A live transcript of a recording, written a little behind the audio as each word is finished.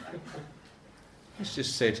Let's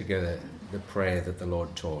just say together the prayer that the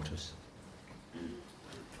Lord taught us.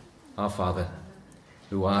 Our Father,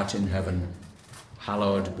 who art in heaven,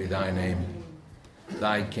 hallowed be thy name.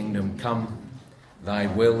 Thy kingdom come, thy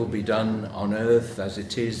will be done on earth as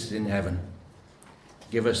it is in heaven.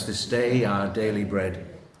 Give us this day our daily bread,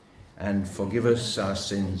 and forgive us our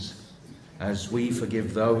sins, as we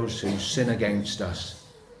forgive those who sin against us.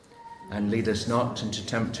 And lead us not into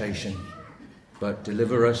temptation, but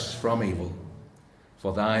deliver us from evil.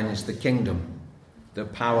 For thine is the kingdom, the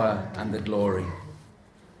power, and the glory,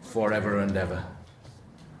 forever and ever.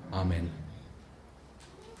 Amen.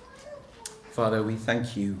 Father, we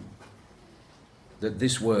thank you that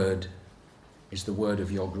this word is the word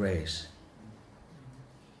of your grace,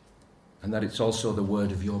 and that it's also the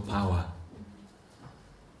word of your power.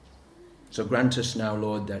 So grant us now,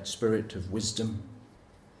 Lord, that spirit of wisdom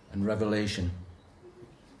and revelation,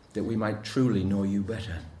 that we might truly know you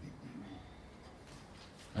better.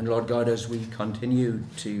 And Lord God, as we continue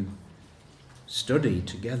to study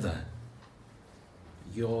together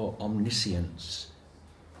your omniscience,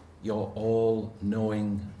 your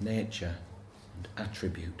all-knowing nature and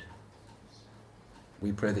attribute,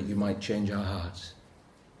 we pray that you might change our hearts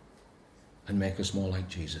and make us more like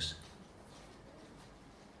Jesus,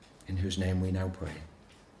 in whose name we now pray.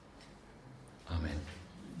 Amen.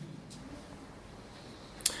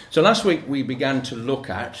 So last week we began to look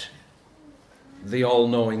at the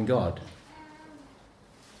all-knowing God,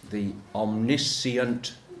 the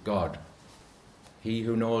omniscient God, he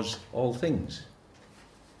who knows all things.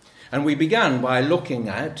 And we began by looking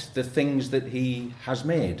at the things that he has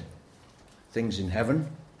made, things in heaven,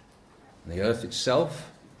 and the earth itself,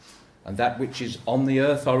 and that which is on the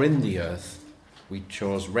earth or in the earth. We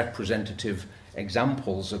chose representative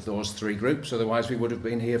examples of those three groups, otherwise we would have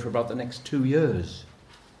been here for about the next 2 years.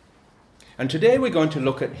 And today we're going to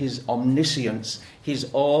look at his omniscience, his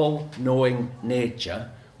all-knowing nature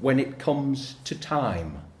when it comes to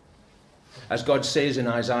time. As God says in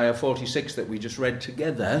Isaiah 46 that we just read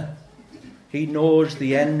together, he knows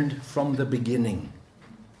the end from the beginning.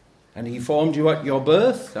 And he formed you at your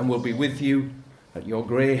birth and will be with you at your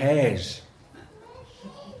grey hairs.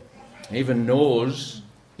 He even knows,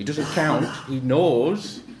 he doesn't count, he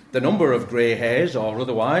knows the number of grey hairs or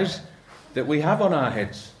otherwise that we have on our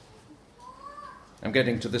heads. I'm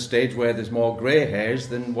getting to the stage where there's more grey hairs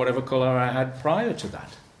than whatever colour I had prior to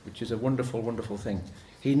that, which is a wonderful, wonderful thing.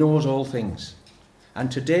 He knows all things.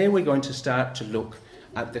 And today we're going to start to look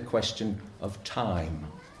at the question of time,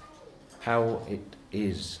 how it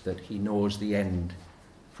is that he knows the end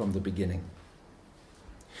from the beginning.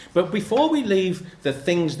 But before we leave the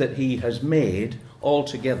things that he has made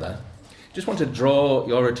altogether, I just want to draw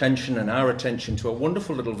your attention and our attention to a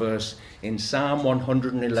wonderful little verse in Psalm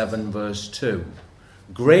 111 verse 2.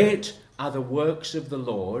 Great are the works of the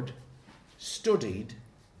Lord, studied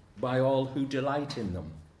by all who delight in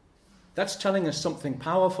them. That's telling us something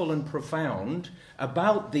powerful and profound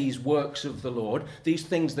about these works of the Lord, these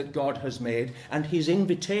things that God has made, and his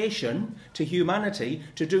invitation to humanity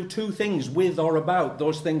to do two things with or about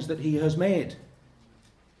those things that he has made: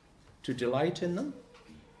 to delight in them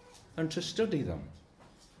and to study them.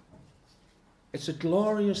 It's a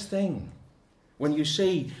glorious thing when you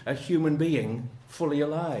see a human being fully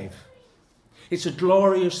alive. It's a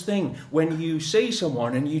glorious thing when you see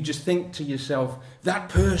someone and you just think to yourself, that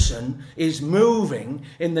person is moving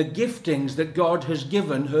in the giftings that God has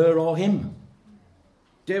given her or him.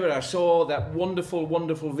 David, I saw that wonderful,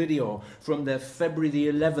 wonderful video from the February the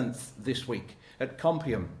 11th this week at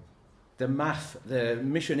Compium. The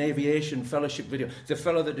Mission Aviation Fellowship video. The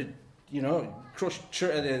fellow that had,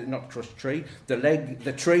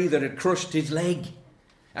 the tree that had crushed his leg.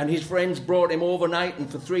 And his friends brought him overnight and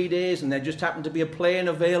for 3 days, and there just happened to be a plane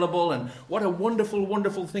available, and what a wonderful,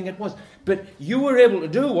 wonderful thing it was. But you were able to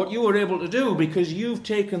do what you were able to do because you've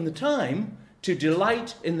taken the time to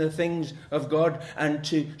delight in the things of God and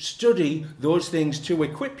to study those things to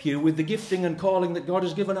equip you with the gifting and calling that God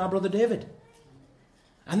has given our brother David.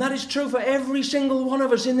 And that is true for every single one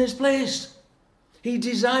of us in this place. He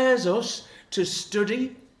desires us to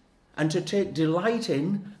study and to take delight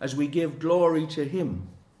in as we give glory to him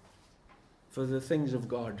for the things of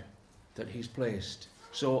God that he's placed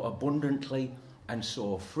so abundantly and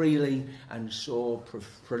so freely and so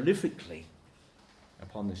prolifically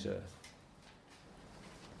upon this earth.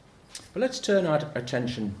 But let's turn our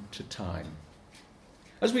attention to time.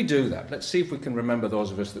 As we do that, let's see if we can remember,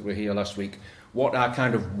 those of us that were here last week, what our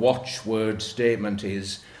kind of watchword statement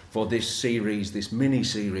is for this series, this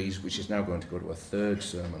mini-series, which is now going to go to a third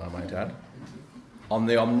sermon, I might add, on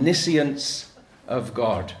the omniscience of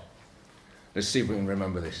God. Let's see if we can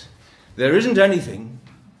remember this. There isn't anything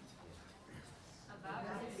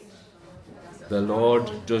the Lord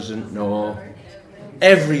doesn't know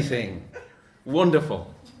everything.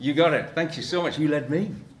 Wonderful. You got it. Thank you so much. You led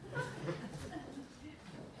me.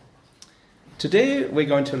 Today we're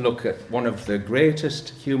going to look at one of the greatest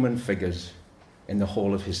human figures in the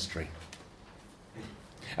whole of history.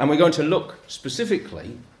 And we're going to look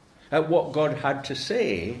specifically at what God had to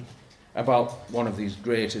say about one of these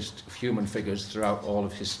greatest human figures throughout all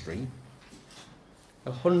of history.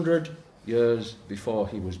 100 years before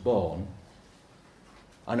he was born,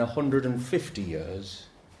 and 150 years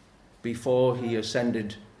before he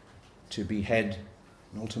ascended to be head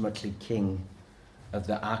and ultimately king of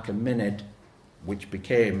the Achaemenid, which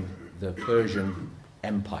became the Persian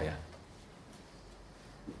Empire.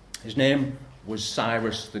 His name was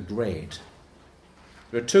Cyrus the Great.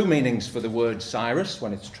 There are two meanings for the word Cyrus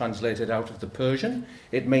when it's translated out of the Persian.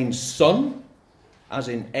 It means son, as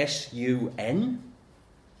in S-U-N,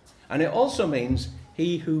 and it also means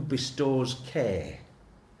he who bestows care.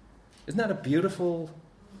 Isn't that a beautiful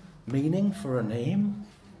meaning for a name?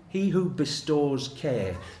 He who bestows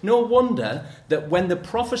care. No wonder that when the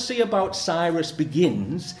prophecy about Cyrus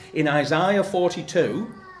begins in Isaiah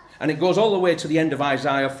 42, and it goes all the way to the end of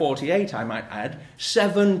Isaiah 48, I might add,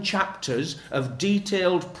 7 chapters of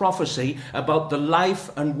detailed prophecy about the life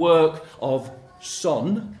and work of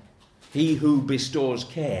Son, he who bestows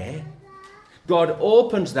care. God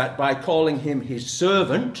opens that by calling him his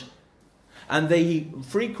servant, and he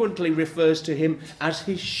frequently refers to him as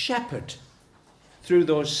his shepherd through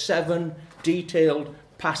those 7 detailed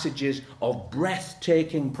passages of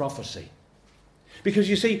breathtaking prophecy. Because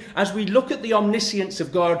you see, as we look at the omniscience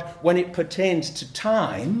of God when it pertains to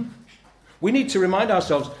time, we need to remind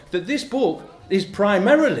ourselves that this book is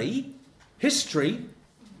primarily history,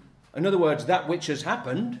 in other words, that which has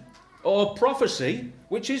happened, or prophecy,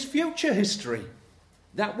 which is future history,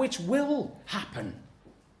 that which will happen.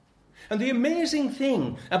 And the amazing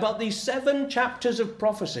thing about these 7 chapters of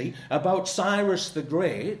prophecy about Cyrus the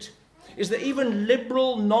Great is that even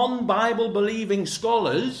liberal, non-Bible believing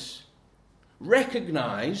scholars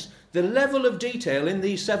recognize the level of detail in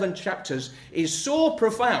these 7 chapters is so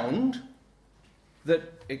profound that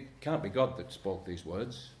it can't be God that spoke these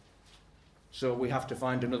words. So we have to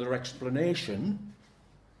find another explanation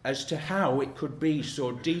as to how it could be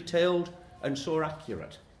so detailed and so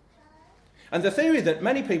accurate. And the theory that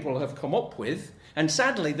many people have come up with, and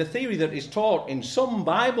sadly the theory that is taught in some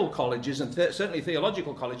Bible colleges and certainly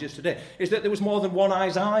theological colleges today, is that there was more than one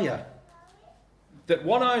Isaiah. That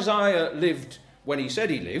one Isaiah lived when he said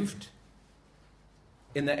he lived,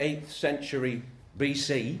 in the 8th century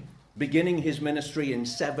BC, beginning his ministry in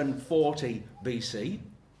 740 BC.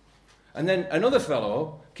 And then another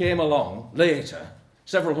fellow came along later,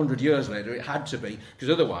 several hundred years later, it had to be, because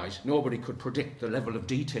otherwise nobody could predict the level of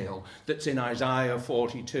detail that's in Isaiah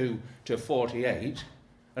 42 to 48,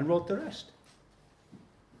 and wrote the rest.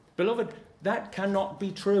 Beloved, that cannot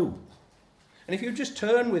be true. And if you just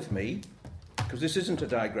turn with me, because this isn't a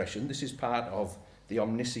digression, this is part of the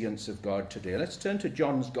omniscience of God today. Let's turn to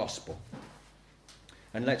John's Gospel.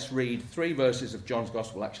 And let's read 3 verses of John's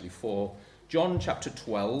Gospel, actually 4. John chapter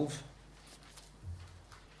 12.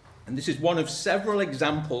 And this is one of several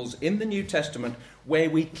examples in the New Testament where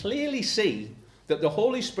we clearly see that the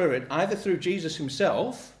Holy Spirit, either through Jesus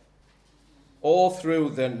himself or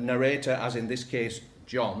through the narrator, as in this case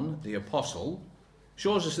John, the apostle,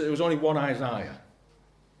 shows us that there was only one Isaiah.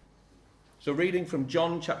 So reading from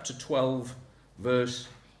John chapter 12, let's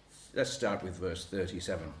start with verse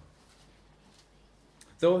 37.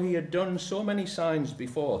 Though he had done so many signs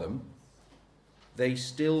before them, they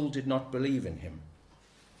still did not believe in him.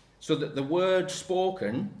 So that the word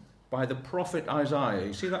spoken by the prophet Isaiah,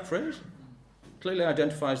 you see that phrase? Clearly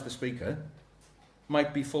identifies the speaker,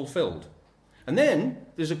 might be fulfilled. And then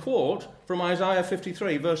there's a quote from Isaiah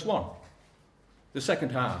 53, verse 1, the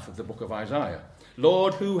second half of the book of Isaiah.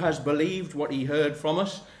 Lord, who has believed what he heard from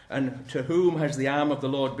us, and to whom has the arm of the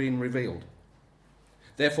Lord been revealed?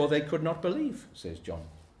 Therefore they could not believe, says John.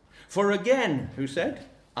 For again, who said?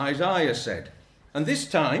 Isaiah said. And this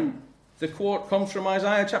time, the quote comes from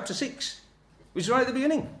Isaiah chapter 6, which is right at the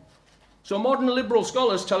beginning. So modern liberal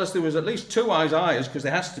scholars tell us there was at least 2 Isaiahs, because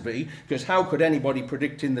there has to be, because how could anybody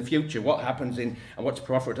predict in the future what happens in and what's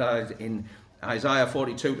prophesied in Isaiah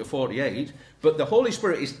 42 to 48? But the Holy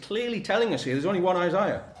Spirit is clearly telling us here there's only one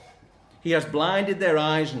Isaiah. He has blinded their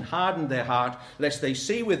eyes and hardened their heart, lest they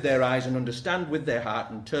see with their eyes and understand with their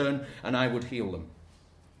heart and turn, and I would heal them.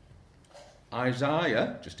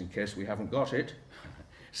 Isaiah, just in case we haven't got it,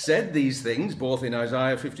 said these things, both in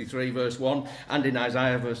Isaiah 53 verse 1 and in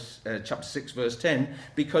Isaiah chapter 6 verse 10,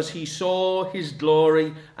 because he saw his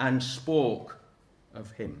glory and spoke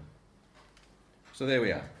of him. So there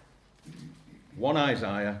we are. One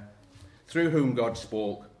Isaiah, through whom God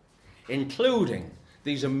spoke, including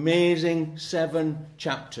these amazing 7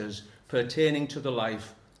 chapters pertaining to the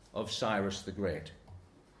life of Cyrus the Great.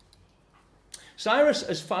 Cyrus,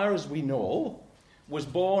 as far as we know, was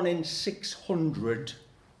born in 600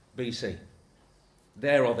 BC,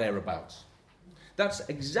 there or thereabouts. That's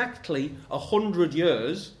exactly 100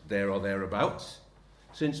 years, there or thereabouts,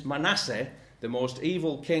 since Manasseh, the most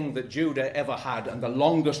evil king that Judah ever had, and the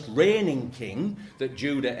longest reigning king that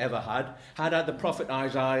Judah ever had the prophet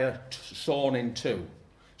Isaiah sawn in two.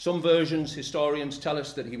 Some versions, historians tell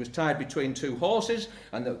us that he was tied between 2 horses,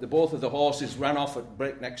 and that both of the horses ran off at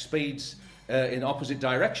breakneck speeds in opposite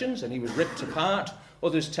directions, and he was ripped apart.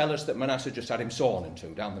 Others tell us that Manasseh just had him sawn in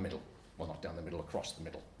 2, down the middle. Well, not down the middle, across the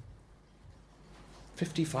middle.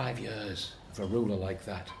 55 years of a ruler like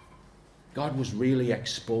that. God was really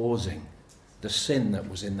exposing the sin that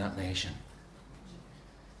was in that nation.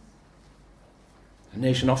 A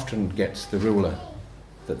nation often gets the ruler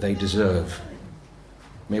that they deserve.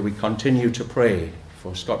 May we continue to pray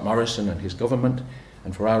for Scott Morrison and his government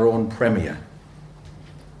and for our own Premier.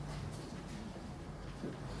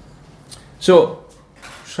 So,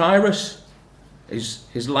 Cyrus,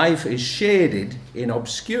 his life is shaded in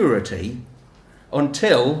obscurity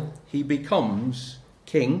until he becomes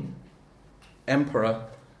king, emperor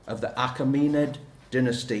of the Achaemenid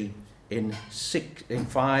dynasty in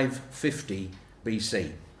 550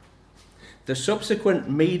 BC. The subsequent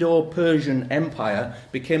Medo-Persian Empire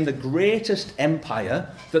became the greatest empire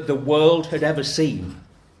that the world had ever seen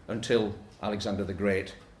until Alexander the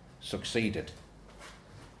Great succeeded.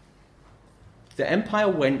 The empire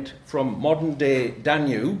went from modern-day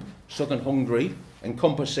Danube, southern Hungary,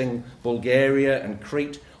 encompassing Bulgaria and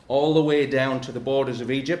Crete, all the way down to the borders of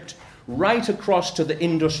Egypt, right across to the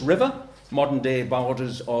Indus River, modern-day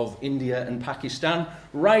borders of India and Pakistan,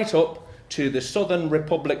 right up to the southern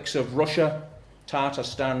republics of Russia,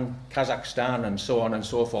 Tatarstan, Kazakhstan, and so on and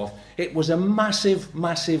so forth. It was a massive,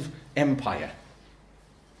 massive empire.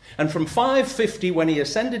 And from 550, when he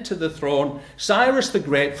ascended to the throne, Cyrus the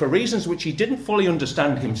Great, for reasons which he didn't fully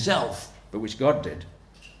understand himself, but which God did,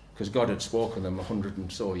 because God had spoken them 100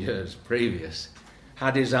 and so years previous,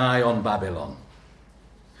 had his eye on Babylon.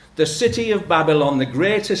 The city of Babylon, the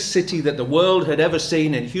greatest city that the world had ever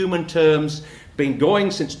seen in human terms, been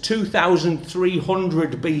going since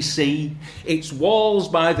 2300 BC. Its walls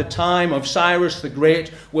by the time of Cyrus the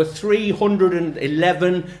Great were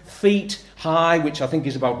 311 feet high, which I think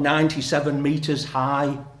is about 97 meters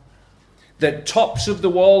high. The tops of the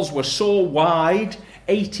walls were so wide,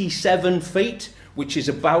 87 feet, which is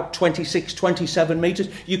about 27 meters.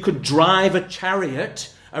 You could drive a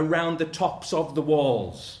chariot around the tops of the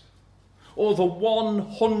walls. Over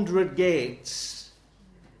 100 gates,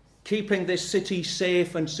 keeping this city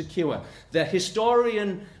safe and secure. The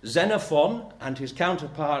historian Xenophon and his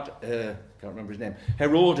counterpart, can't remember his name,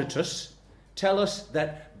 Herodotus, tell us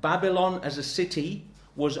that Babylon as a city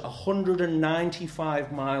was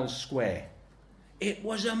 195 miles square. It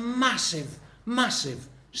was a massive, massive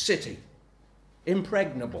city,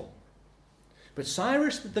 impregnable. But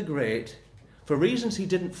Cyrus the Great, for reasons he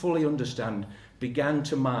didn't fully understand, began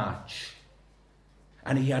to march.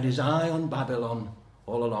 And he had his eye on Babylon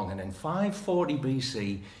all along. And in 540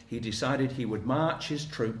 BC, he decided he would march his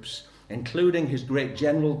troops, including his great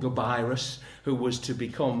general Gobirus, who was to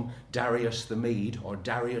become Darius the Mede, or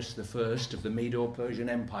Darius the First of the Medo-Persian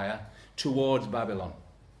Empire, towards Babylon.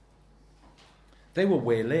 They were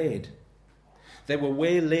waylaid. They were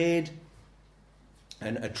waylaid,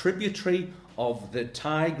 and a tributary of the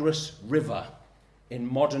Tigris River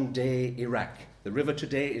in modern-day Iraq. The river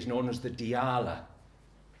today is known as the Diyala.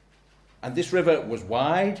 And this river was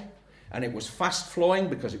wide, and it was fast-flowing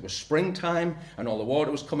because it was springtime, and all the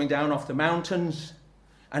water was coming down off the mountains,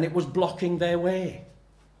 and it was blocking their way.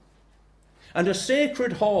 And a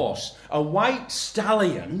sacred horse, a white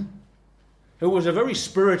stallion, who was a very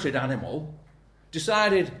spirited animal,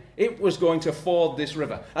 decided it was going to ford this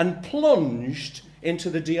river, and plunged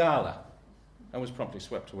into the Diyala, and was promptly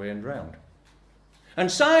swept away and drowned.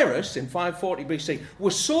 And Cyrus, in 540 BC,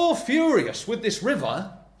 was so furious with this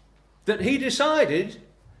river that he decided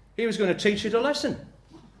he was going to teach it a lesson.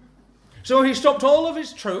 So he stopped all of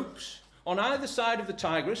his troops on either side of the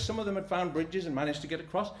Tigris. Some of them had found bridges and managed to get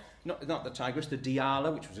across. Not the Tigris, the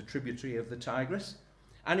Diyala, which was a tributary of the Tigris.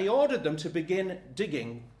 And he ordered them to begin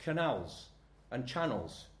digging canals and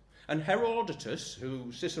channels. And Herodotus,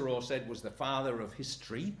 who Cicero said was the father of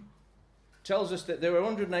history, tells us that there were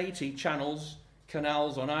 180 canals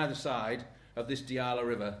on either side of this Diala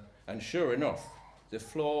River. And sure enough, the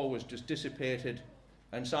flow was just dissipated,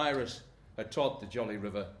 and Cyrus had taught the jolly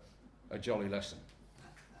river a jolly lesson.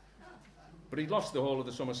 But he'd lost the whole of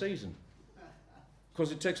the summer season,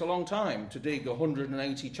 because it takes a long time to dig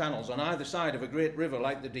 180 channels on either side of a great river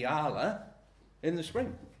like the Diala in the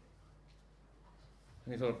spring.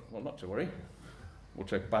 And he thought, well, not to worry, we'll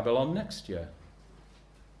take Babylon next year,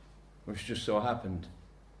 which just so happened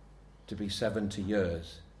to be 70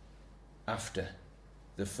 years after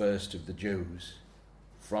the first of the Jews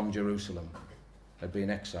from Jerusalem had been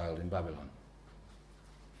exiled in Babylon.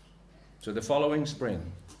 So the following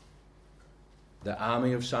spring, the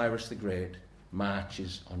army of Cyrus the Great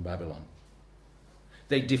marches on Babylon.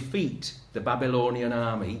 They defeat the Babylonian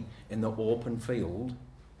army in the open field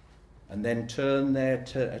and then turn their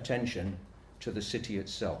attention to the city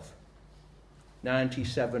itself.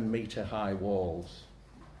 97-metre high walls,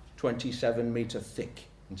 27-metre thick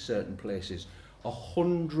in certain places,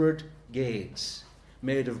 100 gates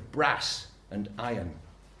made of brass and iron.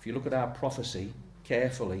 If you look at our prophecy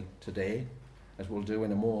carefully today, as we'll do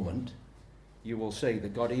in a moment, you will see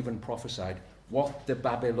that God even prophesied what the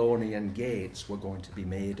Babylonian gates were going to be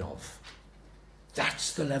made of.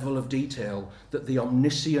 That's the level of detail that the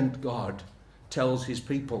omniscient God tells his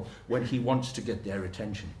people when he wants to get their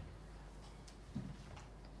attention.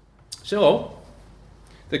 So,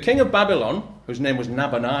 the king of Babylon, whose name was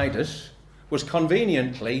Nabonidus, was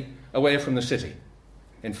conveniently away from the city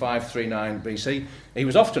in 539 BC. He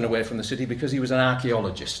was often away from the city because he was an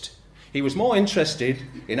archaeologist. He was more interested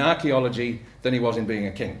in archaeology than he was in being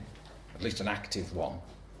a king, at least an active one.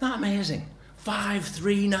 Isn't that amazing?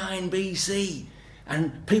 539 BC,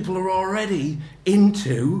 and people are already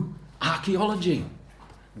into archaeology.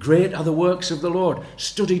 Great are the works of the Lord,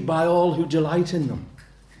 studied by all who delight in them.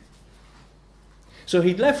 So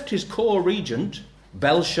he'd left his co-regent,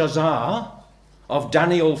 Belshazzar, of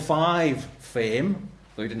Daniel 5 fame,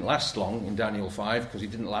 though he didn't last long in Daniel 5, because he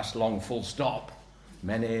didn't last long full stop.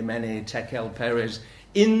 Mene, Tekel, Perez,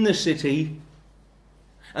 in the city.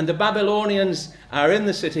 And the Babylonians are in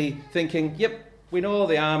the city thinking, yep, we know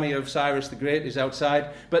the army of Cyrus the Great is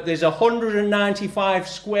outside, but there's 195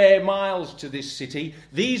 square miles to this city.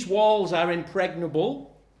 These walls are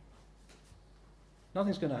impregnable.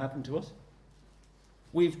 Nothing's going to happen to us.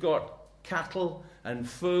 We've got cattle and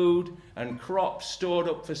food and crops stored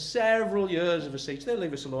up for several years of a siege. They'll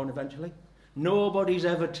leave us alone eventually. Nobody's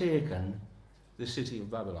ever taken the city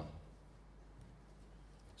of Babylon.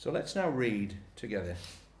 So let's now read together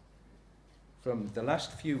from the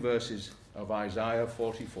last few verses of Isaiah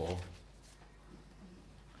 44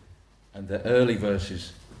 and the early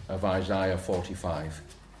verses of Isaiah 45.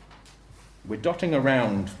 We're dotting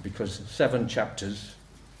around because 7 chapters,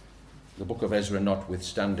 the book of Ezra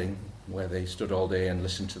notwithstanding, where they stood all day and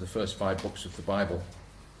listened to the first 5 books of the Bible,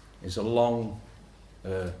 is a long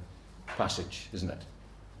passage, isn't it,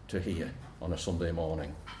 to hear on a Sunday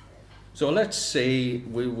morning. So let's see,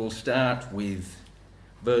 we will start with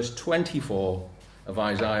verse 24 of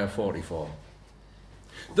Isaiah 44.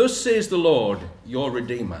 Thus says the Lord, your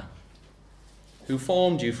Redeemer, who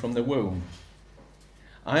formed you from the womb.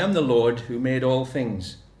 I am the Lord who made all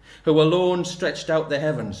things, who alone stretched out the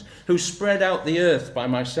heavens, who spread out the earth by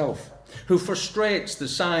myself, who frustrates the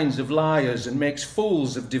signs of liars and makes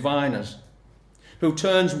fools of diviners, who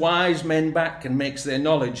turns wise men back and makes their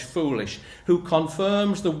knowledge foolish, who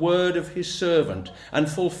confirms the word of his servant and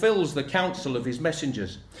fulfills the counsel of his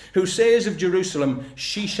messengers, who says of Jerusalem,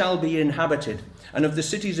 she shall be inhabited, and of the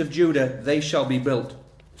cities of Judah, they shall be built,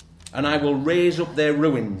 and I will raise up their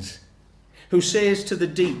ruins, who says to the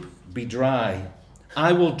deep, be dry,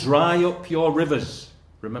 I will dry up your rivers.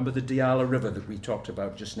 Remember the Diala River that we talked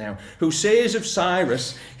about just now. Who says of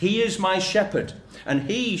Cyrus, he is my shepherd, and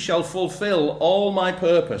he shall fulfill all my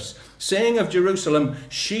purpose. Saying of Jerusalem,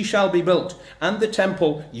 she shall be built, and the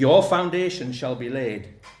temple, your foundation shall be laid.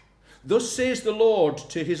 Thus says the Lord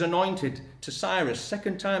to his anointed, to Cyrus,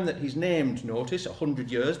 second time that he's named, notice,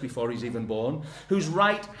 100 years before he's even born, whose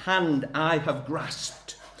right hand I have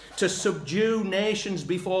grasped, to subdue nations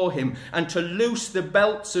before him, and to loose the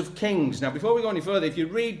belts of kings. Now, before we go any further, if you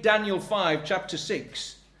read Daniel 5, chapter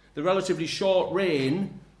 6, the relatively short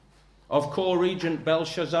reign of co-regent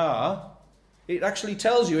Belshazzar, it actually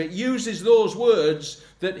tells you, it uses those words,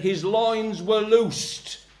 that his loins were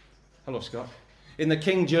loosed. Hello, Scott. In the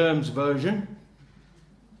King James Version.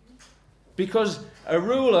 Because a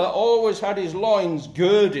ruler always had his loins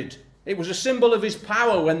girded. It was a symbol of his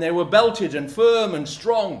power when they were belted and firm and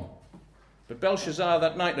strong. But Belshazzar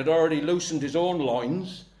that night had already loosened his own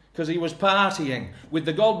loins because he was partying with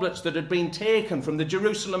the goblets that had been taken from the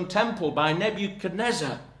Jerusalem temple by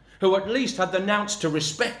Nebuchadnezzar, who at least had announced to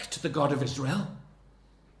respect the God of Israel.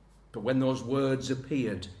 But when those words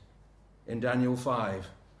appeared in Daniel 5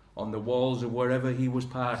 on the walls of wherever he was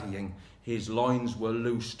partying, his loins were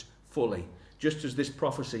loosed fully, just as this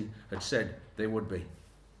prophecy had said they would be.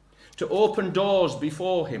 To open doors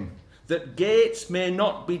before him, that gates may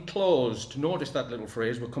not be closed. Notice that little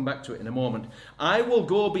phrase, we'll come back to it in a moment. I will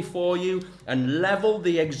go before you and level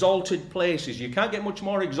the exalted places. You can't get much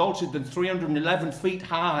more exalted than 311 feet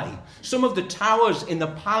high. Some of the towers in the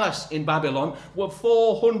palace in Babylon were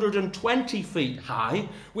 420 feet high,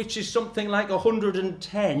 which is something like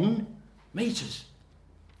 110 meters.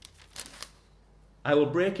 I will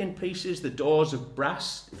break in pieces the doors of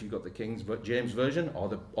brass, if you've got the King James Version,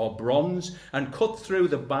 or bronze, and cut through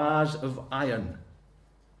the bars of iron.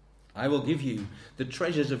 I will give you the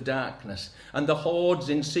treasures of darkness and the hoards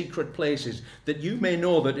in secret places, that you may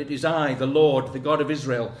know that it is I, the Lord, the God of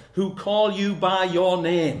Israel, who call you by your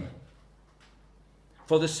name.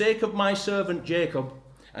 For the sake of my servant Jacob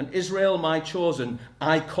and Israel my chosen,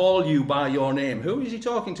 I call you by your name. Who is he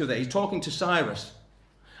talking to there? He's talking to Cyrus.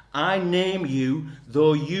 I name you,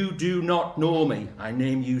 though you do not know me. I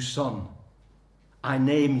name you son. I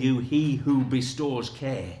name you he who bestows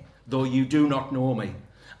care, though you do not know me.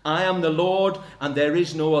 I am the Lord, and there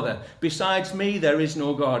is no other. Besides me, there is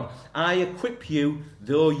no God. I equip you,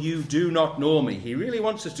 though you do not know me. He really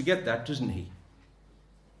wants us to get that, doesn't he?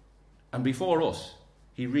 And before us,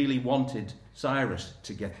 he really wanted Cyrus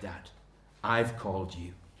to get that. I've called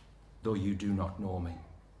you, though you do not know me.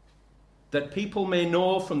 That people may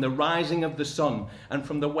know from the rising of the sun and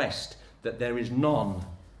from the west that there is none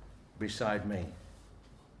beside me.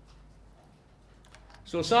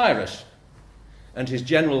 So Cyrus and his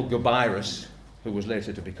general Gobirus, who was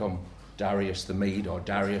later to become Darius the Mede or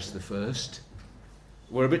Darius the First,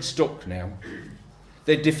 were a bit stuck now.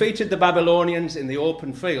 They defeated the Babylonians in the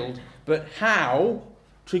open field, but how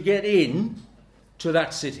to get in to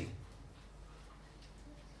that city?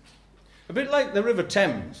 A bit like the River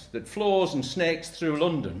Thames that flows and snakes through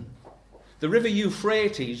London, the River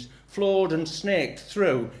Euphrates flowed and snaked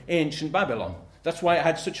through ancient Babylon. That's why it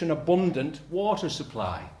had such an abundant water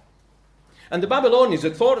supply. And the Babylonians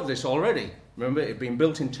had thought of this already. Remember, it had been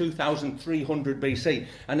built in 2300 BC.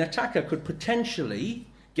 An attacker could potentially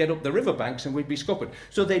get up the riverbanks and we'd be scuppered.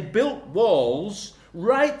 So they built walls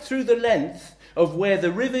right through the length of where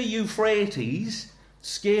the River Euphrates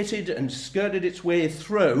skated and skirted its way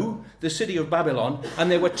through the city of Babylon, and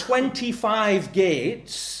there were 25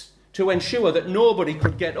 gates to ensure that nobody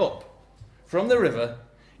could get up from the river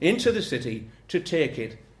into the city to take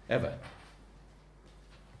it ever.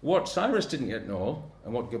 What Cyrus didn't yet know,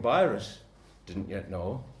 and what Gobirus didn't yet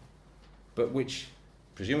know, but which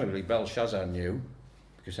presumably Belshazzar knew,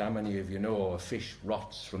 because how many of you know a fish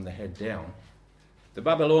rots from the head down? The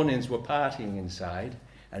Babylonians were partying inside,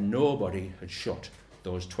 and nobody had shut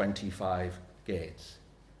those 25 gates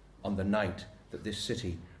on the night that this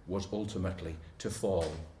city was ultimately to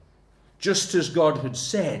fall. Just as God had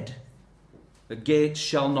said, the gates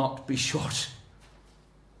shall not be shut.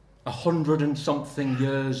 100 and something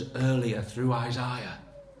years earlier through Isaiah.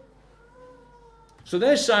 So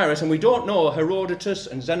there's Cyrus, and we don't know, Herodotus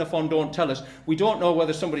and Xenophon don't tell us, we don't know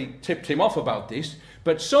whether somebody tipped him off about this,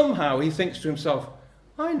 but somehow he thinks to himself,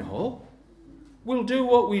 I know, we'll do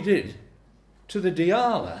what we did to the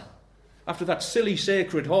Diala after that silly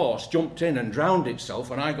sacred horse jumped in and drowned itself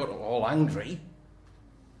and I got all angry.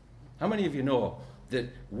 How many of you know that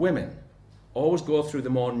women always go through the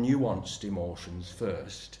more nuanced emotions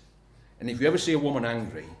first? And if you ever see a woman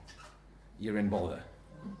angry, you're in bother.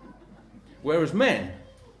 Whereas men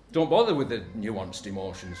don't bother with the nuanced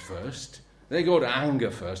emotions first. They go to anger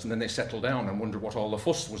first and then they settle down and wonder what all the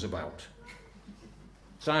fuss was about.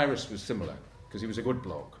 Cyrus was similar because he was a good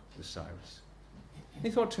bloke, this Cyrus. He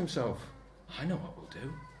thought to himself, I know what we'll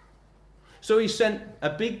do. So he sent a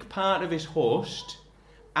big part of his host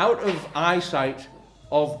out of eyesight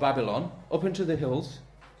of Babylon, up into the hills,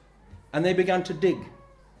 and they began to dig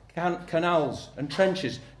canals and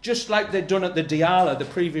trenches, just like they'd done at the Diala the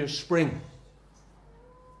previous spring.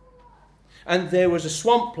 And there was a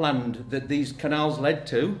swampland that these canals led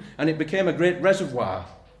to, and it became a great reservoir.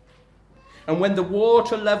 And when the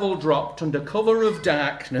water level dropped under cover of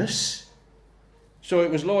darkness, so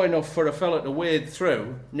it was low enough for a fella to wade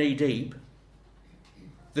through, knee deep,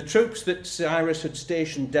 the troops that Cyrus had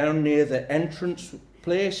stationed down near the entrance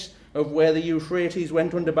place of where the Euphrates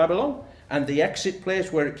went under Babylon, and the exit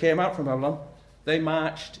place where it came out from Babylon, they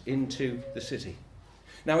marched into the city.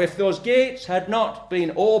 Now, if those gates had not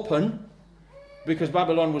been open, because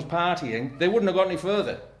Babylon was partying, they wouldn't have got any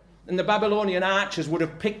further. And the Babylonian archers would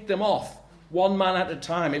have picked them off, one man at a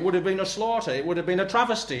time. It would have been a slaughter. It would have been a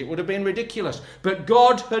travesty. It would have been ridiculous. But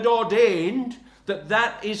God had ordained that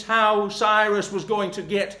that is how Cyrus was going to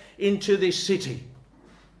get into this city.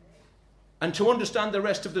 And to understand the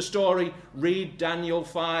rest of the story, read Daniel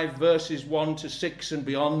 5, verses 1 to 6 and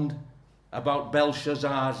beyond, about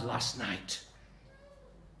Belshazzar's last night.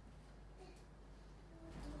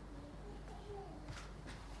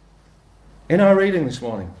 In our reading this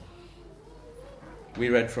morning, we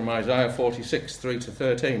read from Isaiah 46, 3 to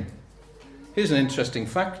 13. Here's an interesting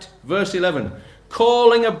fact. Verse 11.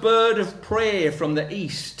 Calling a bird of prey from the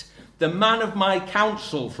east, the man of my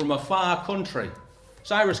counsel from a far country.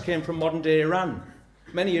 Cyrus came from modern-day Iran.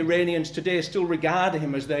 Many Iranians today still regard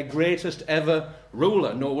him as their greatest ever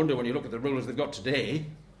ruler. No wonder when you look at the rulers they've got today.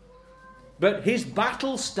 But his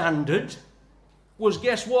battle standard was,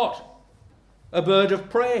 guess what? A bird of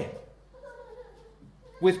prey,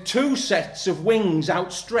 with two sets of wings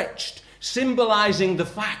outstretched, symbolizing the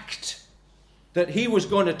fact that he was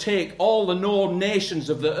going to take all the known nations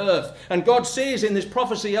of the earth. And God says in this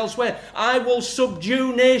prophecy elsewhere, I will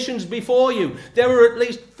subdue nations before you. There were at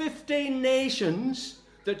least 15 nations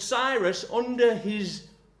that Cyrus, under his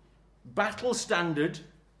battle standard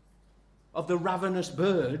of the ravenous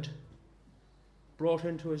bird, brought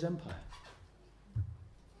into his empire.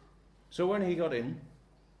 So when he got in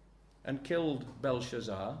and killed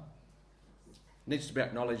Belshazzar, it needs to be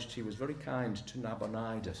acknowledged he was very kind to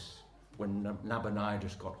Nabonidus when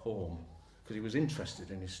Nabonidus got home, because he was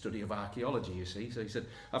interested in his study of archaeology, you see. So he said,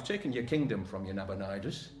 I've taken your kingdom from you,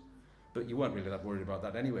 Nabonidus, but you weren't really that worried about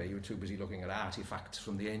that anyway. You were too busy looking at artifacts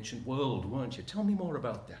from the ancient world, weren't you? Tell me more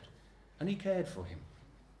about that. And he cared for him.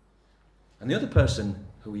 And the other person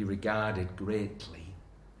who he regarded greatly,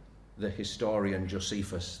 the historian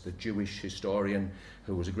Josephus, the Jewish historian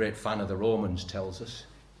who was a great fan of the Romans, tells us,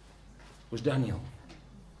 was Daniel.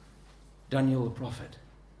 Daniel the prophet.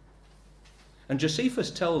 And Josephus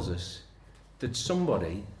tells us that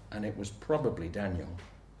somebody, and it was probably Daniel,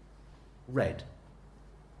 read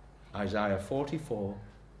Isaiah 44,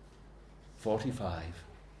 45,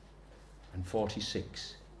 and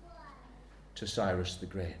 46 to Cyrus the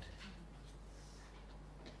Great.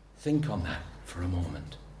 Think on that for a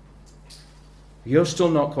moment. You're still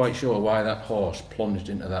not quite sure why that horse plunged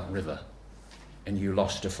into that river and you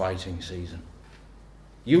lost a fighting season.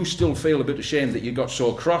 You still feel a bit ashamed that you got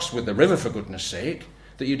so cross with the river, for goodness sake,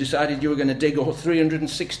 that you decided you were going to dig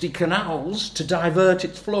 360 canals to divert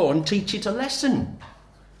its flow and teach it a lesson.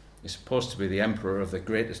 You're supposed to be the emperor of the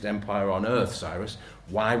greatest empire on earth, Cyrus.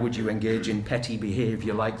 Why would you engage in petty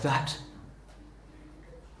behaviour like that?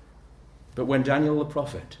 But when Daniel the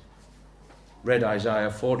prophet read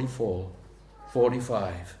Isaiah 44,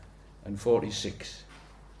 45, and 46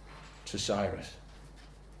 to Cyrus,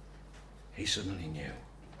 he suddenly knew.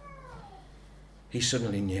 He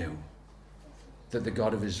suddenly knew that the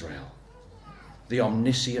God of Israel, the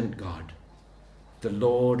omniscient God, the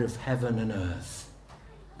Lord of heaven and earth,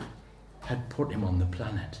 had put him on the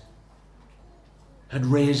planet, had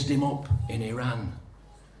raised him up in Iran,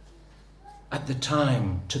 at the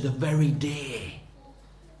time, to the very day,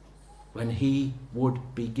 when he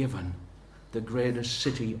would be given the greatest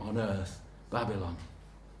city on earth, Babylon,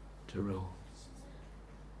 to rule.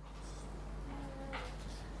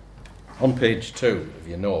 On page 2 of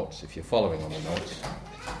your notes, if you're following on the notes,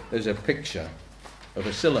 there's a picture of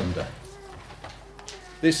a cylinder.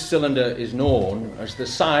 This cylinder is known as the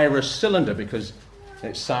Cyrus cylinder because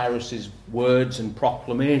it's Cyrus's words and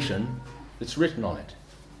proclamation that's written on it.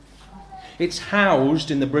 It's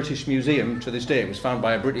housed in the British Museum to this day. It was found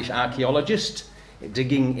by a British archaeologist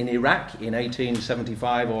digging in Iraq in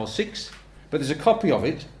 1875 or 6, but there's a copy of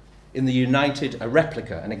it in a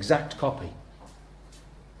replica, an exact copy,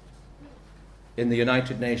 in the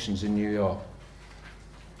United Nations in New York.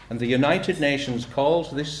 And the United Nations calls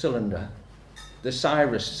this cylinder, the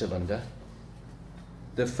Cyrus cylinder,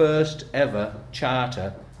 the first ever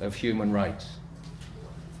Charter of Human Rights.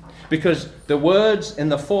 Because the words in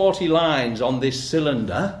the 40 lines on this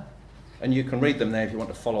cylinder, and you can read them there if you want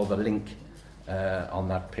to follow the link on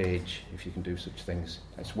that page, if you can do such things,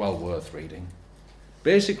 it's well worth reading,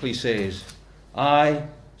 basically says, I,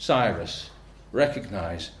 Cyrus,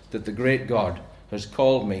 recognize that the great God has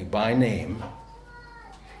called me by name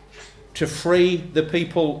to free the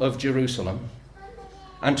people of Jerusalem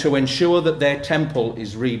and to ensure that their temple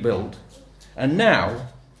is rebuilt. And now,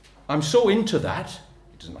 I'm so into that,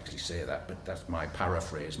 it doesn't actually say that, but that's my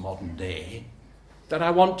paraphrase, modern day, that I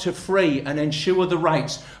want to free and ensure the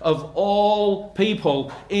rights of all people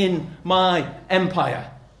in my empire.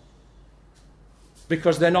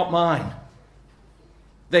 Because they're not mine.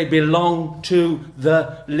 They belong to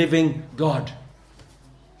the living God.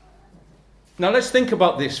 Now let's think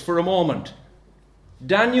about this for a moment.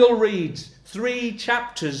 Daniel reads 3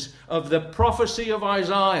 chapters of the prophecy of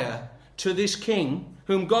Isaiah to this king,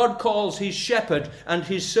 whom God calls his shepherd and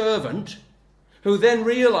his servant, who then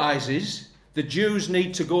realizes the Jews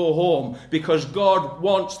need to go home because God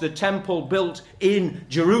wants the temple built in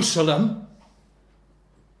Jerusalem,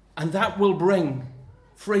 and that will bring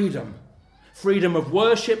freedom. Freedom of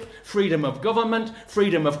worship, freedom of government,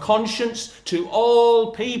 freedom of conscience to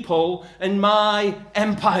all people in my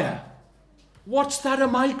empire. What's that a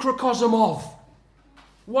microcosm of?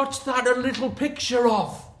 What's that a little picture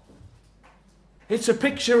of? It's a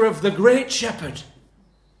picture of the great shepherd,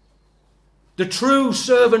 the true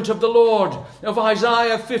servant of the Lord, of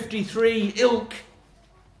Isaiah 53 ilk.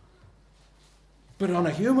 But on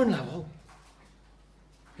a human level,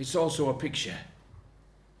 it's also a picture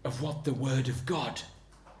of what the Word of God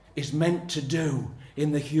is meant to do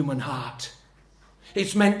in the human heart.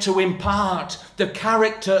 It's meant to impart the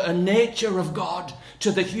character and nature of God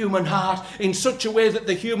to the human heart in such a way that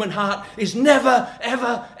the human heart is never,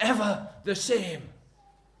 ever, ever the same.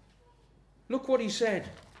 Look what he said.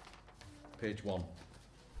 Page 1.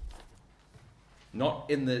 Not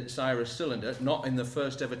in the Cyrus cylinder, not in the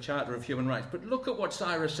first ever Charter of Human Rights. But look at what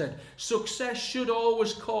Cyrus said. Success should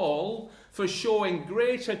always call for showing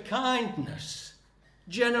greater kindness,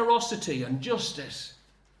 generosity and justice.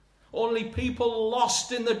 Only people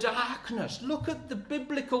lost in the darkness. Look at the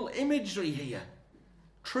biblical imagery here.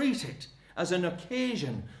 Treat it as an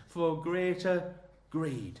occasion for greater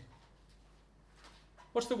greed.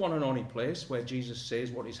 What's the one and only place where Jesus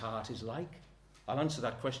says what his heart is like? I'll answer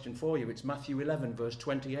that question for you. It's Matthew 11, verse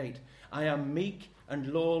 28. I am meek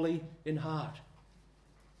and lowly in heart.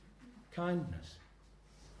 Kindness.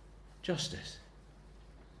 Justice.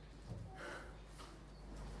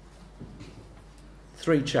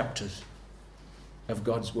 3 chapters of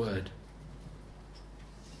God's Word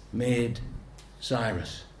made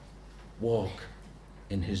Cyrus walk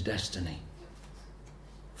in his destiny.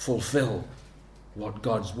 Fulfill what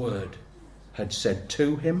God's Word had said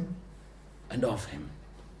to him and of him.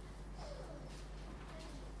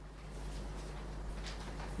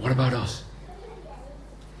 What about us?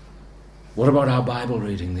 What about our Bible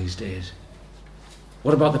reading these days?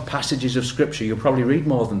 What about the passages of Scripture? You'll probably read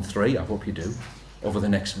more than 3, I hope you do, over the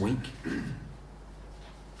next week.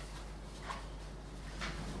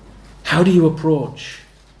 How do you approach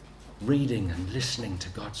reading and listening to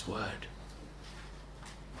God's Word?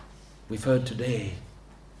 We've heard today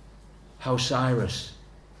how Cyrus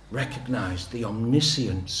recognized the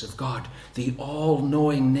omniscience of God, the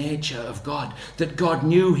all-knowing nature of God, that God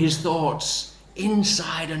knew his thoughts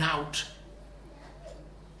inside and out.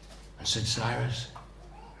 And said, Cyrus,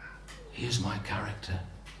 here's my character.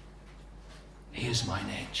 Here's my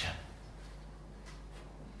nature.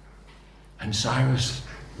 And Cyrus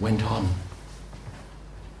went on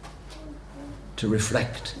to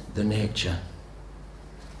reflect the nature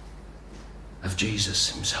of Jesus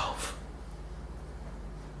himself,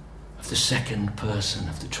 of the second person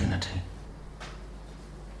of the Trinity,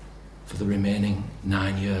 for the remaining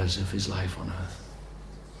 9 years of his life on earth.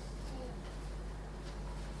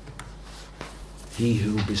 He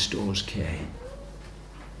who bestows care.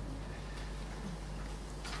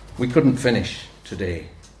 We couldn't finish today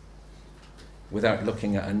without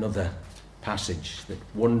looking at another passage that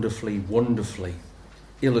wonderfully, wonderfully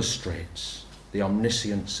illustrates the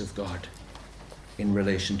omniscience of God in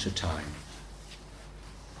relation to time.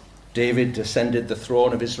 David ascended the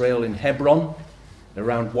throne of Israel in Hebron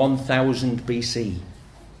around 1000 BC.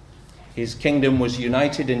 His kingdom was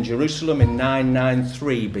united in Jerusalem in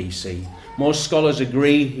 993 BC. Most scholars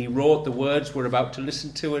agree he wrote the words we're about to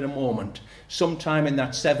listen to in a moment, sometime in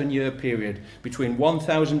that 7-year period between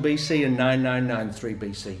 1000 BC and 9993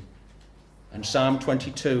 BC. And Psalm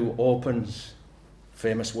 22 opens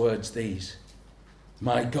famous words these: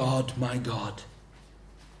 my God,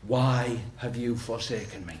 why have you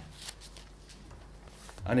forsaken me?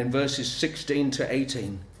 And in verses 16 to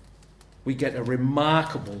 18, we get a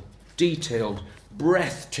remarkable, detailed,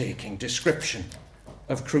 breathtaking description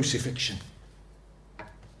of crucifixion.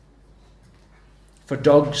 For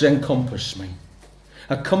dogs encompass me.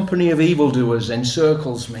 A company of evildoers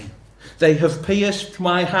encircles me. They have pierced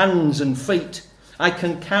my hands and feet. I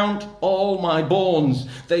can count all my bones.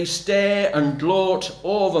 They stare and gloat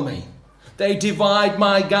over me. They divide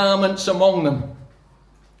my garments among them.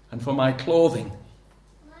 And for my clothing,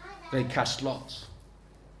 they cast lots.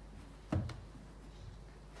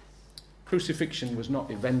 Crucifixion was not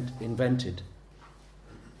invented,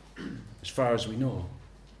 as far as we know,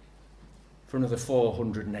 for another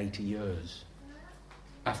 480 years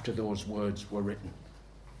after those words were written.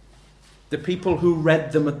 The people who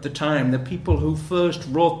read them at the time, the people who first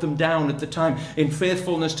wrote them down at the time in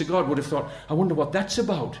faithfulness to God would have thought, I wonder what that's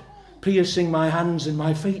about, piercing my hands and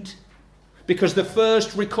my feet. Because the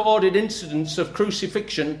first recorded incidents of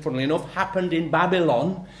crucifixion, funnily enough, happened in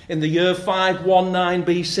Babylon in the year 519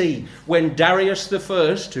 BC, when Darius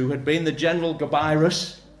I, who had been the general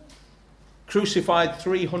Gabirus, crucified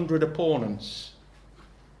 300 opponents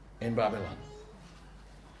in Babylon.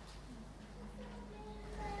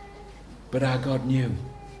 But our God knew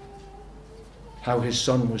how his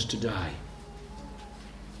son was to die.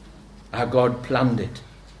 Our God planned it,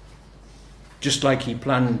 just like he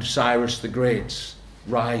planned Cyrus the Great's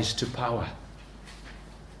rise to power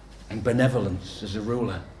and benevolence as a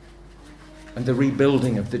ruler and the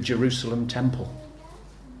rebuilding of the Jerusalem temple.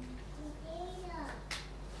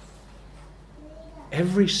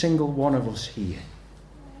 Every single one of us here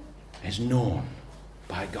is known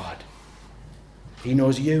by God. He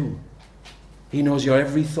knows you. He knows your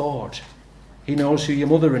every thought. He knows who your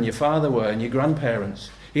mother and your father were and your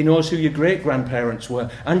grandparents. He knows who your great-grandparents were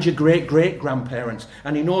and your great-great-grandparents.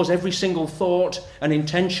 And he knows every single thought and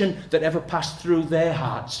intention that ever passed through their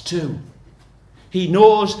hearts too. He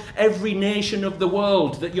knows every nation of the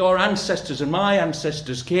world that your ancestors and my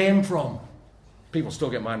ancestors came from. People still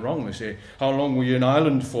get mine wrong. They say, how long were you in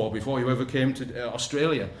Ireland for before you ever came to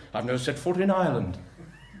Australia? I've never set foot in Ireland.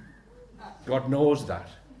 God knows that.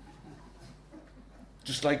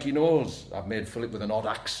 Just like he knows I've made Philip with an odd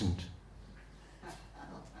accent.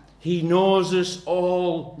 He knows us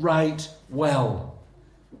all right well.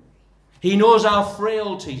 He knows our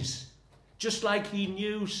frailties, just like he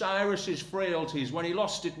knew Cyrus's frailties when he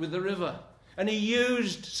lost it with the river. And he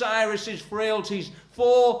used Cyrus's frailties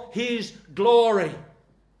for his glory.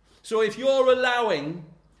 So if you're allowing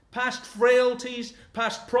past frailties,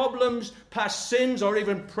 past problems, past sins, or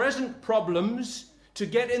even present problems to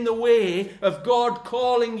get in the way of God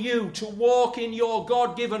calling you to walk in your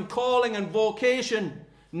God-given calling and vocation,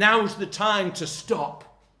 now's the time to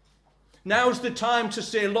stop. Now's the time to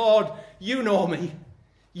say, Lord, you know me.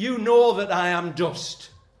 You know that I am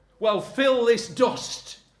dust. Well, fill this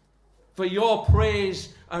dust for your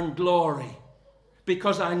praise and glory.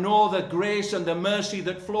 Because I know the grace and the mercy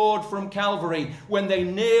that flowed from Calvary when they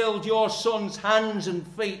nailed your son's hands and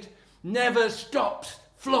feet never stops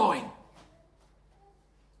flowing.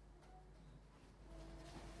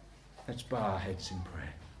 Let's bow our heads in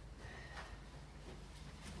prayer.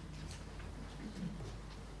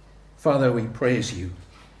 Father, we praise you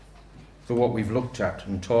for what we've looked at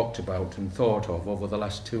and talked about and thought of over the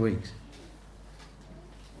last 2 weeks.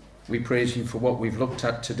 We praise you for what we've looked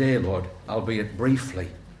at today, Lord, albeit briefly,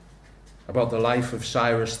 about the life of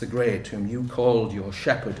Cyrus the Great, whom you called your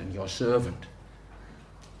shepherd and your servant,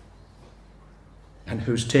 and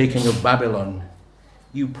whose taking of Babylon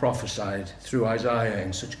you prophesied through Isaiah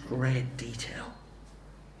in such great detail.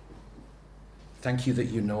 Thank you that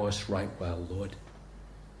you know us right well, Lord.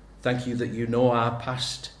 Thank you that you know our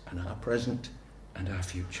past and our present and our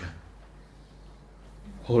future.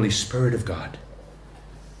 Holy Spirit of God,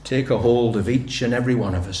 take a hold of each and every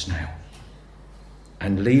one of us now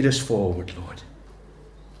and lead us forward, Lord,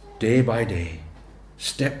 day by day,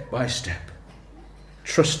 step by step,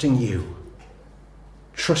 trusting you,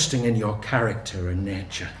 trusting in your character and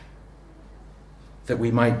nature, that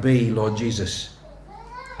we might be, Lord Jesus,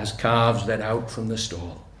 as calves led out from the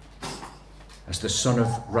stall, as the Son of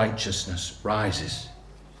Righteousness rises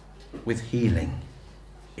with healing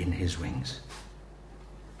in his wings.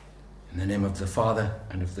 In the name of the Father,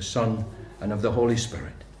 and of the Son, and of the Holy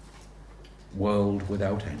Spirit, world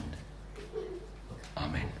without end.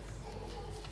 Amen.